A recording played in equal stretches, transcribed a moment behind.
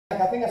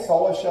I think a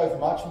solo show is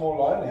much more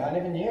lonely. I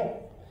never knew it.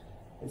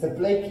 It's a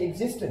bleak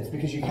existence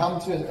because you come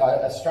to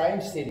a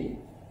strange city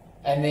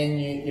and then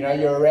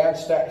you're around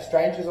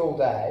strangers all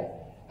day,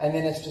 and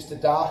then it's just a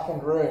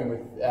darkened room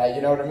with,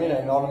 you know what I mean,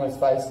 anonymous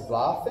faces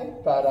laughing.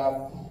 But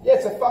yeah,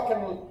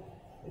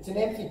 it's an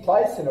empty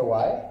place in a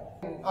way.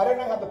 I don't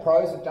know how the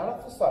pros have done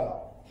it for so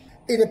long.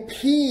 It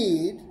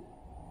appeared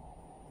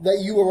that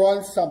you were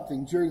on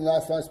something during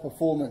last night's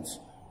performance.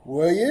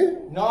 Were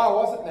you? No, I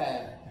wasn't,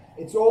 man.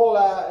 It's all,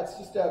 it's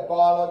just a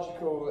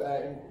biological,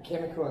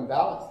 chemical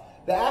imbalance.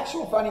 The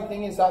actual funny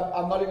thing is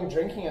I'm not even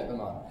drinking at the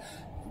moment.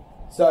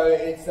 So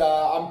it's,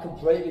 I'm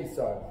completely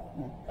sober.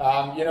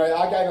 You know,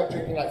 I gave up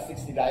drinking like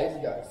 60 days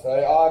ago. So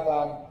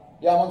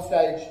I'm on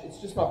stage. It's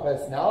just my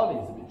personality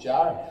is a bit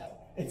jarring.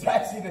 It's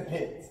actually the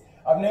pits.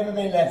 I've never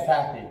been less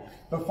happy.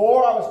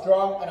 Before I was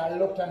drunk and I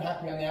looked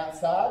unhappy on the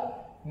outside.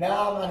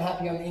 Now I'm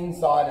unhappy on the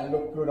inside and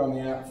look good on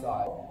the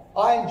outside.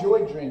 I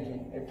enjoy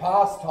drinking. It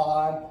passed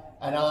time,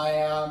 and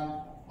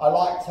I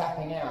like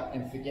tapping out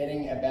and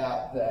forgetting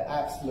about the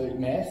absolute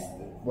mess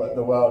that what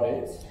the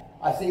world is.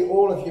 I see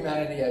all of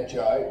humanity a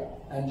joke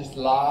and just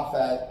laugh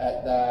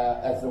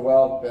as the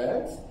world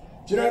burns.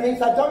 Do you know what I mean?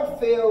 So I don't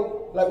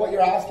feel like what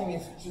you're asking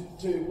is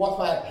to what's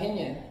my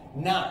opinion?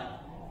 None.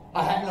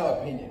 I have no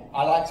opinion.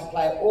 I like to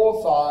play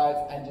all sides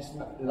and just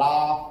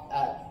laugh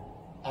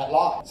at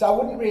life. So I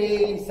wouldn't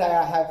really say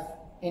I have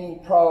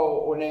any pro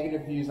or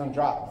negative views on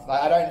drugs.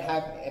 Like, I don't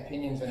have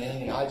opinions on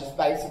anything. I just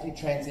basically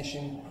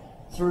transition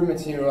through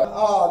material.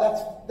 Oh,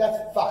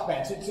 that's fuck,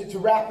 man. To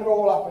wrap it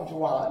all up into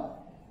one,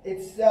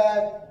 it's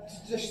to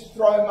just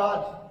throw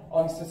mud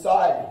on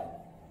society.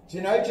 Do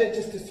you know,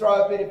 just to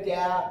throw a bit of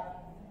doubt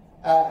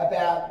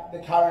about the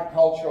current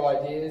cultural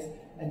ideas,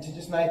 and to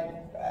just make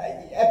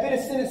a bit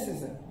of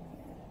cynicism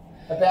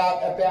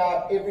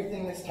about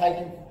everything that's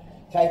taken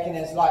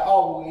as like,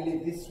 oh, well, we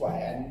live this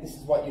way and this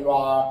is what you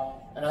are.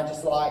 And I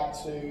just like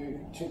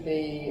to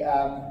be,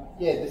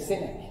 the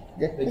cynic,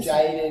 the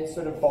jaded,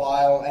 sort of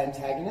vile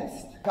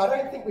antagonist. I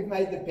don't think we've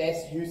made the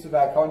best use of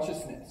our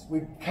consciousness.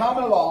 We've come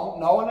along,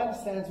 no one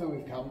understands where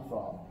we've come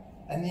from.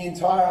 And the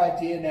entire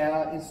idea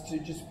now is to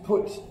just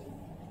put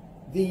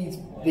these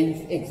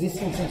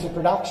existence into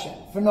production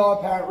for no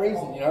apparent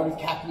reason, you know, with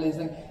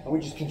capitalism, and we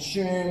just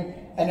consume.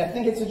 And I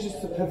think it's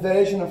just a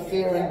perversion of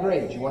fear and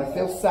greed. You want to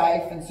feel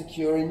safe and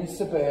secure in your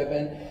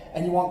suburban,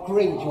 and you want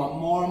greed. You want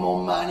more and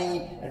more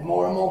money and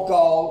more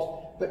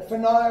gold, but for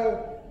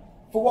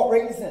what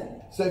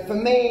reason? So for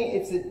me,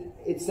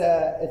 it's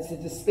a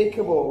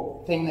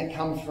despicable thing that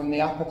comes from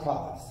the upper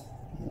class,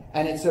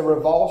 and it's a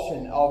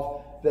revulsion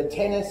of the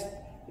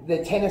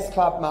tennis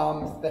club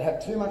mums that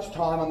have too much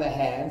time on their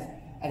hands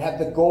and have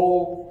the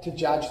gall to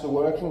judge the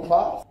working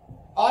class.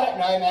 I don't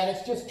know, man.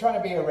 It's just trying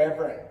to be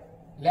irreverent.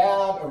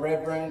 Loud,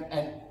 irreverent,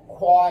 and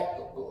quite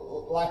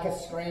like a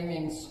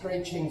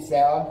screeching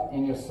sound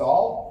in your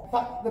soul.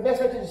 The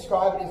best way to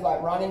describe it is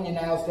like running your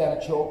nails down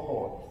a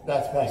chalkboard.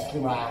 That's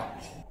basically my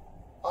act.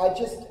 I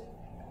just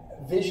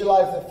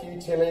visualise the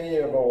futility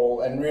of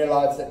all and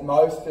realise that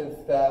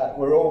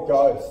we're all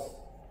ghosts,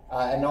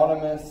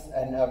 anonymous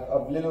and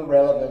of little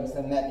relevance,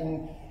 and that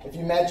if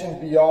you imagine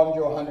beyond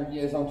your 100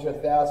 years onto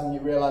 1,000,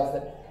 you realise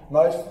that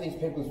most of these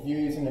people's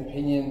views and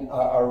opinion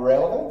are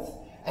irrelevant.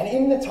 And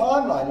in the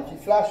timeline, if you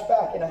flash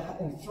back in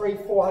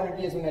 300-400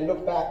 years, when they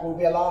look back, will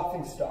be a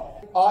laughing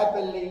stock. I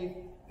believe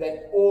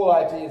that all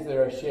ideas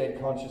are a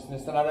shared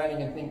consciousness, and I don't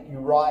even think you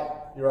write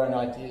your own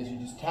ideas, you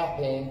just tap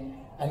in,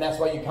 and that's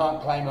why you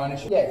can't claim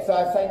ownership. Yeah, so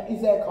I say,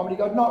 is there a comedy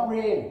god? Not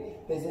really.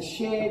 There's a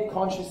shared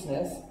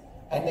consciousness,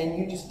 and then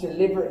you just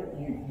deliver it,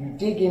 you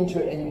dig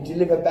into it, and you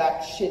deliver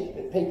back shit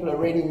that people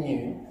already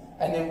knew,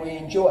 and then we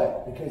enjoy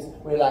it, because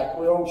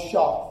we're all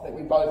shocked that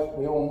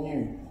we all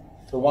knew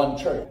the one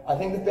truth. I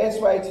think the best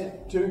way to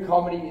do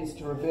comedy is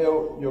to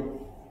reveal your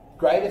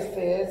greatest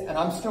fears, and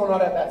I'm still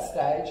not at that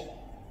stage,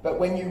 but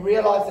when you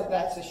realise that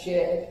that's a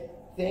shared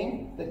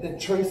thing, that the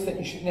truths that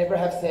you should never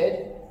have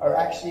said are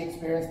actually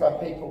experienced by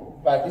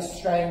people, by this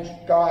strange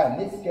guy and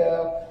this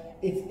girl,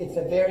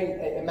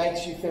 it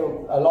makes you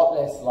feel a lot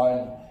less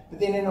lonely. But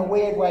then in a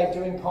weird way,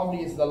 doing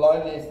comedy is the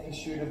loneliest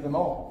pursuit of them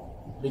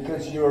all,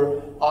 because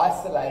you're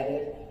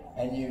isolated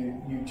and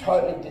you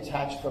totally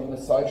detached from the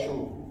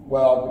social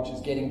world, which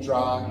is getting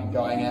drunk and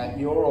going out.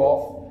 You're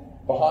off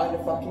behind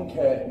a fucking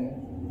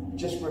curtain,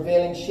 just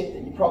revealing shit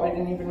that you probably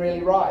didn't even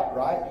really write,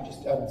 right? You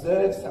just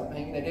observe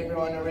something that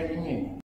everyone already knew.